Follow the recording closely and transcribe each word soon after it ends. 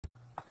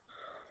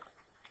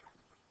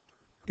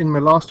In my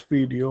last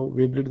video,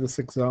 we did this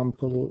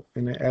example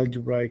in an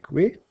algebraic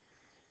way.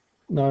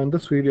 Now in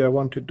this video, I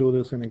want to do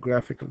this in a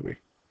graphical way.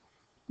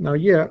 Now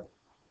here,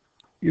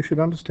 you should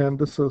understand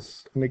this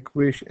is an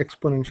equation,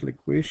 exponential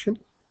equation,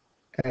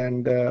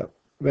 and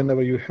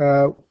whenever you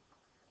have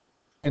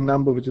a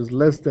number which is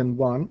less than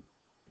 1,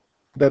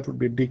 that would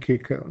be decay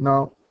curve.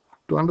 Now,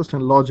 to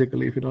understand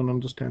logically, if you don't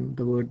understand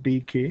the word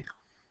decay,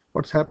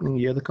 what's happening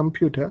here, the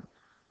computer,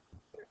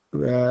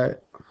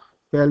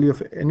 value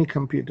of any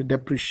computer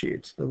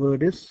depreciates.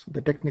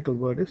 The technical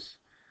word is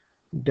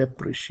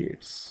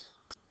depreciates.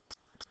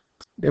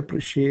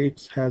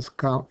 Depreciates is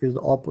the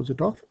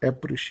opposite of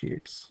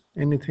appreciates.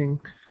 Anything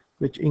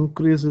which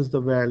increases the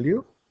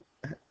value,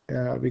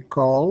 we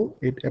call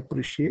it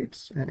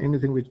appreciates, and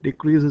anything which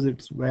decreases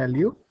its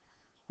value,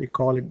 we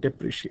call it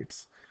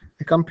depreciates.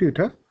 A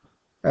computer,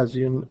 as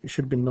you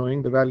should be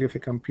knowing, the value of a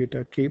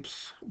computer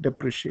keeps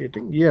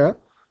depreciating. Here,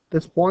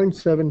 this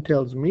 0.7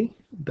 tells me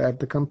that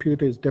the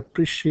computer is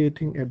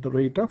depreciating at the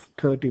rate of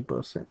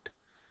 30%.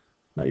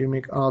 Now you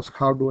may ask,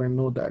 how do I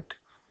know that?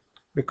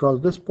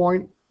 Because this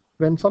point,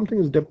 when something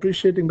is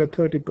depreciating by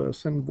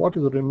 30%, what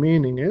is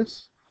remaining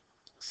is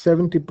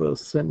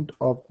 70%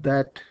 of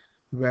that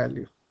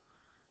value.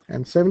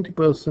 And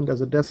 70%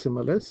 as a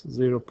decimal is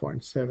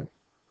 0.7.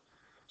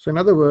 So in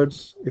other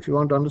words, if you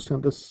want to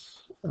understand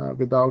this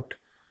without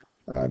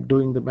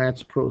doing the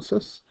maths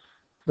process,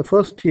 the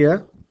first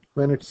year,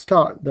 when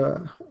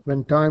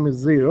when time is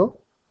 0,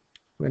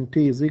 when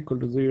t is equal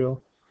to 0,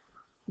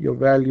 your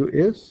value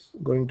is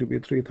going to be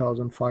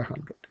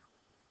 3,500.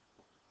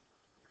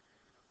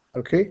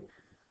 Okay,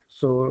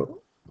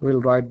 so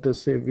we'll write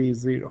this, say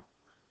v0.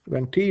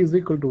 When t is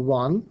equal to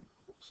 1,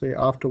 say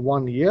after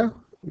 1 year,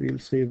 we'll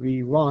say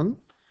v1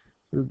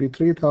 will be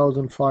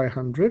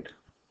 3,500.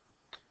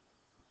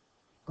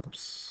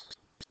 Oops.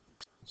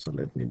 So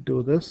let me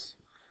do this,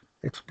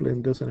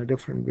 explain this in a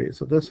different way.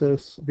 So this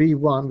is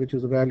v1, which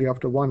is the value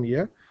after 1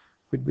 year,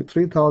 would be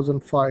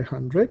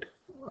 3,500.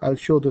 I'll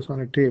show this on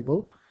a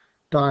table,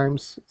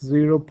 times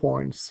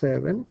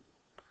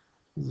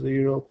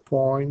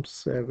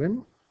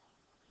 0.7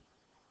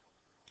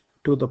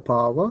 to the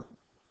power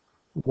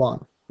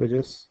 1, which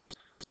is,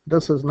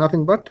 this is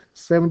nothing but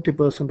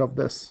 70% of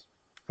this.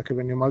 Okay,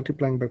 when you're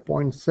multiplying by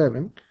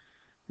 0.7,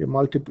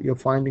 you're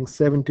finding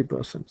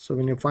 70%. So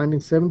when you're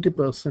finding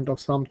 70% of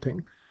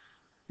something,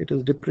 it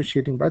is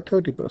depreciating by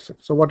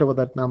 30%. So whatever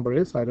that number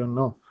is, I don't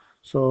know.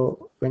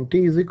 So when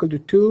t is equal to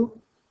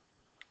 2,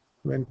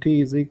 let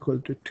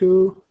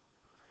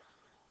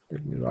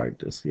me write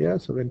this here.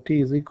 So when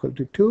t is equal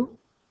to 2,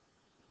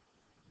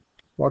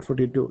 what would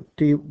you do?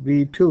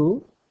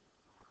 v2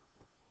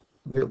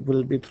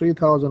 will be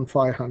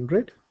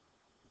 3,500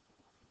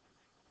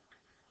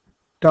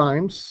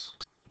 times,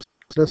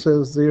 this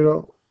is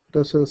 0,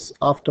 this is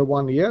after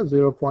 1 year,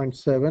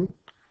 0.7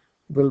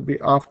 will be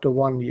after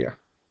 1 year.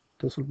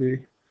 This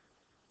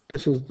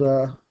is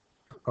the,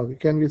 okay,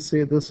 can we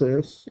say this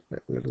is,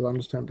 let us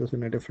understand this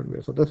in a different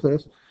way. So this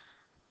is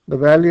the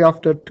value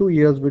after 2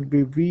 years would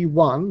be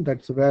v1,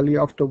 that's the value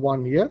after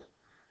 1 year,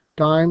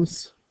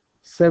 times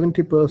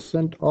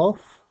 70%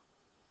 of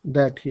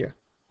that year.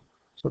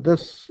 So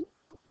this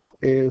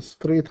is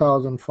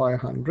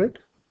 3,500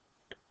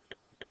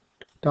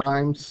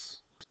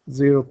 times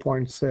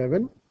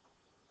 0.7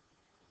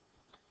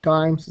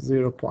 times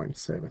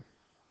 0.7.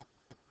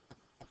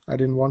 I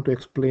didn't want to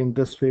explain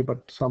this way,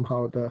 but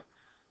somehow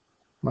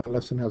my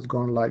lesson has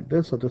gone like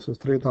this. So this is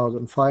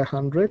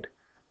 3,500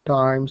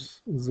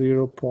 times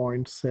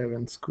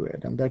 0.7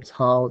 squared, and that's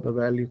how the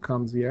value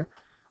comes here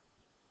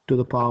to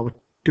the power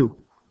 2.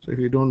 So if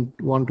you don't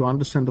want to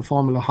understand the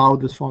formula, how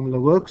this formula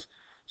works,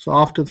 so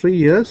after 3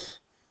 years,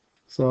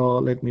 so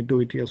let me do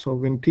it here. So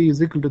when t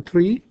is equal to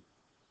 3,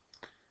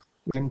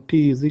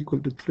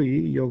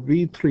 your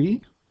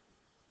v3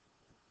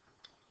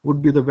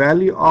 would be the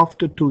value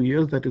after 2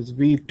 years, that is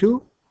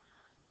v2,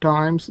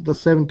 times the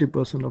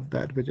 70% of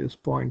that, which is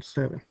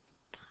 0.7,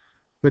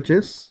 which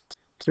is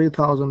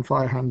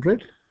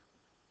 3,500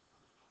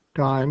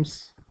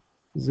 times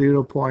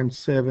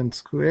 0.7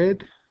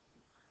 squared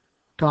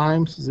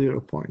times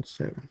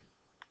 0.7.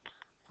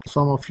 For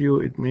some of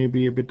you, it may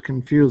be a bit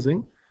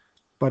confusing,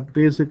 but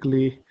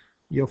basically,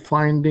 you're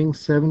finding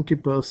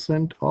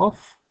 70%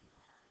 of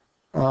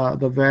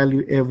the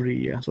value every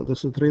year. So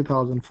this is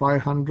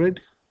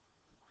 3,500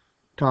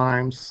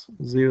 times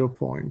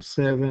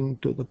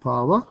 0.7 to the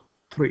power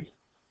 3,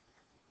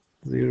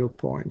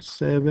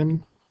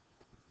 0.7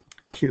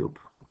 cube,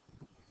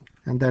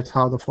 and that's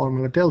how the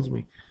formula tells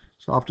me.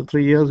 So after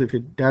 3 years, if you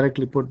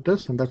directly put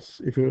this, and that's,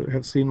 if you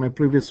have seen my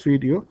previous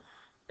video,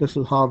 this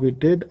is how we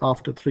did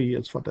after 3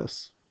 years for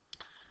this.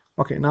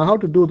 Okay, now how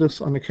to do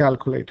this on a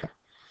calculator.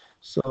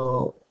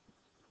 So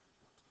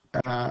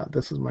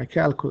this is my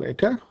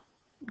calculator.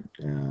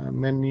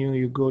 Menu,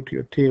 you go to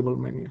your table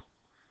menu.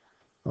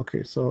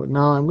 Okay, so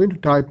now I'm going to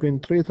type in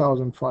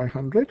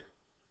 3,500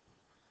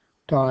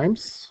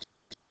 times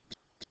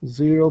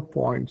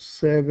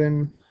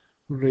 0.7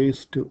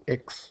 raised to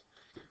x.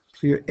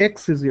 So your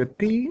x is your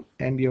t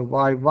and your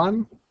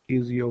y1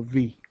 is your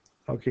v.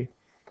 Okay,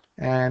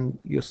 and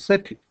you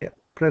set,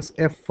 press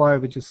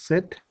F5, which is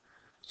set.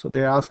 So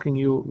they're asking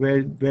you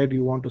where do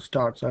you want to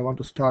start. So I want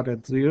to start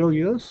at 0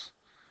 years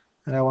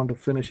and I want to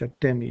finish at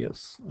 10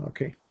 years.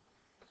 Okay,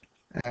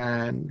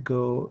 and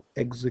go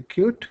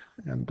execute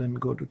and then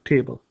go to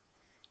table.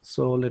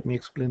 So let me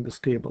explain this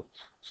table.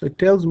 So it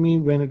tells me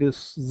when it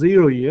is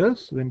 0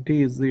 years, when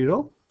t is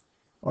 0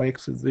 or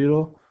x is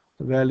 0,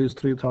 the value is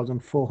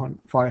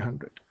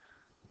 3,500.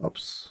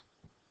 Oops.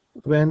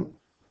 When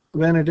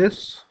it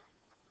is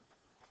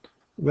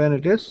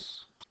 1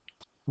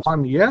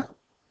 year,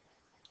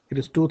 it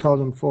is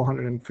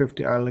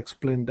 2,450. I'll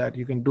explain that.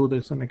 You can do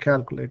this on a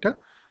calculator.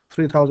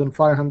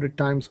 3,500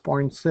 times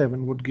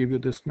 0.7 would give you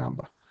this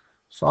number.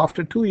 So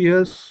after 2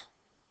 years,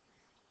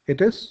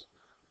 it is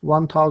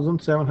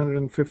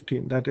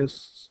 1,715. That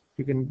is,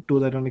 you can do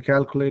that on a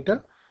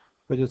calculator,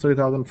 which is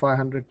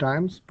 3,500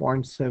 times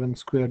 0.7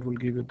 squared will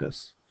give you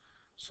this.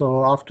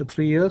 So after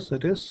 3 years,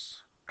 it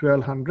is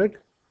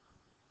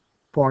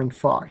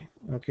 1,200.5.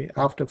 Okay,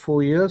 after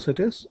 4 years, it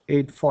is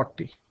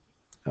 840.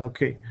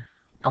 Okay,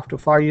 after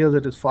 5 years,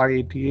 it is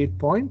 588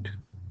 point,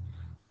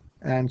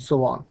 and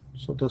so on.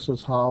 So this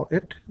is how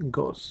it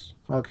goes.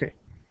 Okay,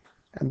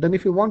 and then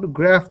if you want to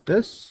graph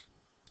this,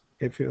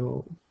 if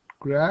you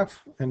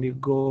graph and you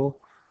go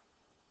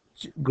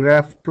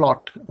graph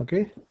plot,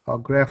 okay, or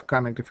graph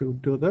connect, if you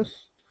do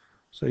this,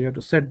 so you have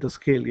to set the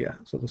scale here.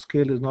 So the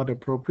scale is not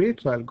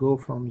appropriate, so I'll go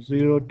from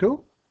 0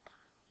 to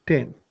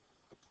 10.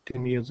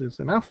 10 years is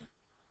enough.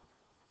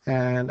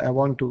 And I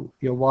want to,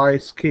 your y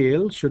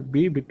scale should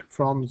be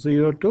from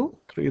 0 to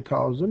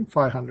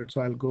 3,500.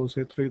 So I'll go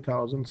say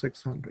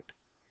 3,600.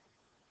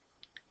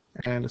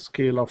 And a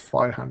scale of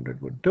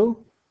 500 would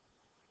do.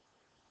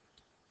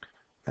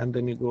 And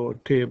then you go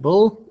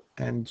table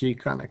and G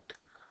connect.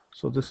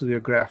 So this is your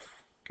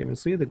graph. Can you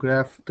see the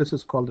graph? This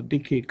is called the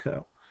decay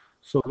curve.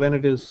 So when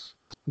it is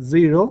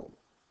 0,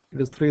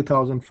 it is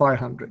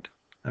 3,500.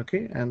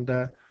 Okay, and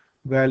the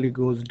value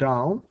goes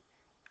down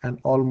and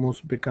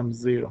almost becomes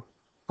 0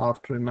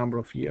 after a number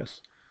of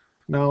years.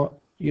 Now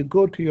you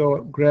go to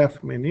your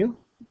graph menu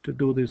to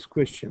do these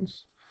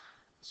questions.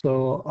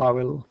 So I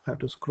will have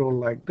to scroll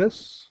like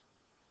this.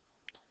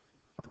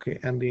 Okay,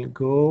 and then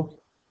go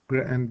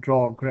and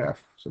draw a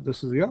graph. So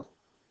this is your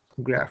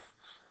graph.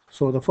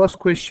 So the first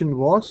question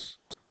was,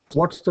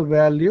 what's the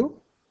value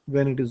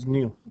when it is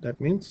new? That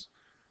means,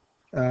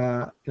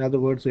 in other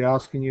words, they're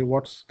asking you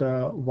what's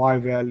the y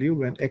value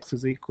when x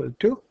is equal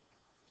to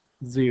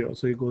 0.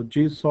 So you go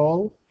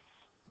gsolve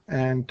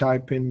and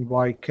type in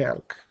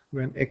ycalc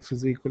when x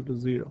is equal to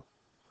 0,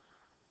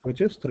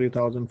 which is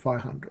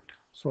 3,500.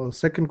 So the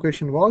second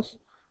question was,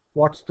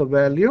 what's the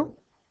value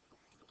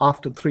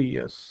after 3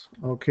 years?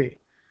 Okay,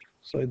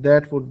 so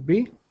that would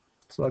be,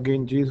 so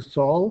again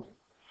gsolve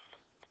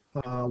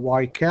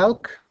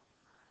ycalc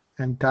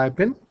and type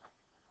in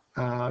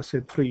say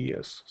 3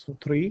 years. So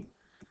 3,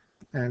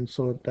 and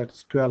so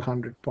that's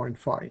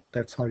 1,200.5.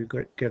 That's how you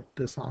get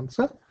this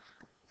answer.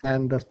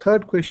 And the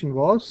third question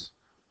was,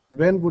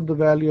 when would the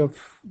value of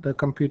the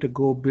computer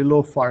go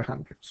below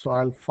 500? So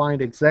I'll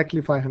find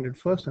exactly 500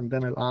 first and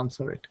then I'll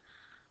answer it.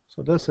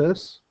 So this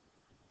is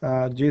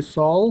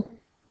gsolve,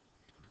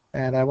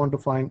 and I want to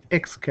find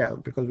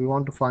xcal because we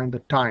want to find the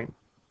time.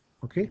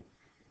 Okay,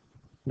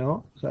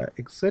 no, so I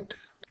exit,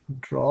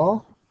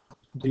 draw,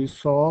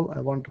 gsolve,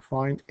 I want to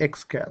find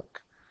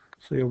xcalc.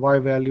 So your y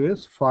value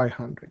is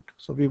 500.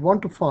 So we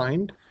want to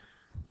find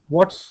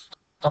what's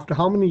after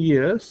how many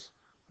years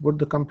would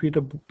the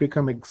computer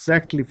become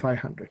exactly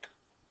 500.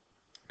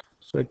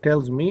 So it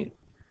tells me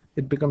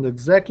it becomes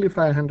exactly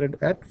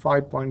 500 at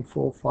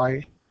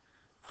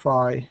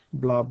 5.455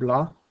 blah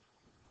blah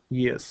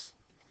years.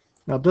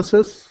 Now this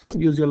is,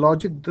 use your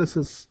logic, this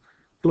is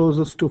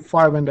closest to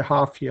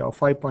 5.5 years or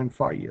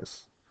 5.5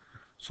 years.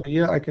 So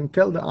here I can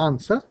tell the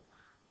answer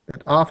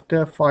that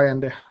after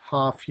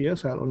 5.5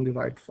 years, I'll only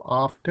write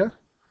after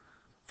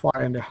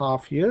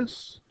 5.5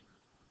 years,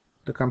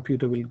 the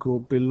computer will go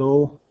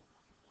below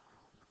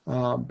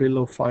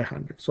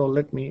 500. So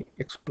let me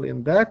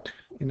explain that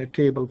in a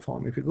table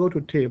form. If you go to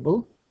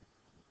table,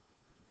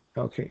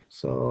 okay,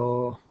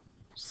 so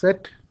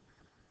set,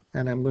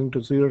 and I'm going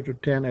to 0 to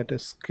 10 at a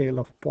scale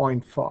of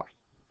 0.5,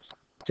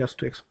 just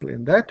to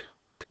explain that.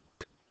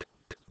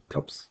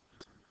 Oops.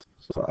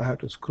 So I have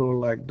to scroll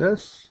like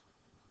this,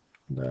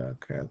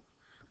 okay,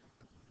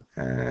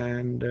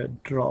 and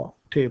draw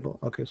table.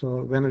 Okay,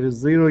 so when it is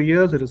 0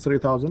 years, it is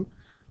 3,000.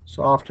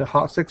 So after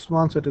 6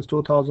 months, it is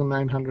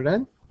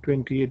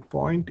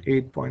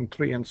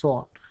 2,928.8.3 and so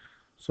on.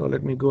 So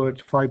let me go at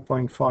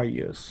 5.5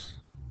 years.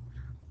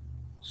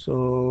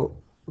 So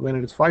when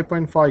it is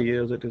 5.5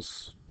 years, it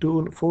is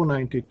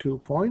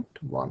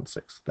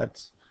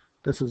 492.16.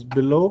 This is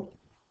below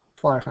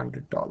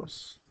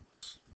 $500.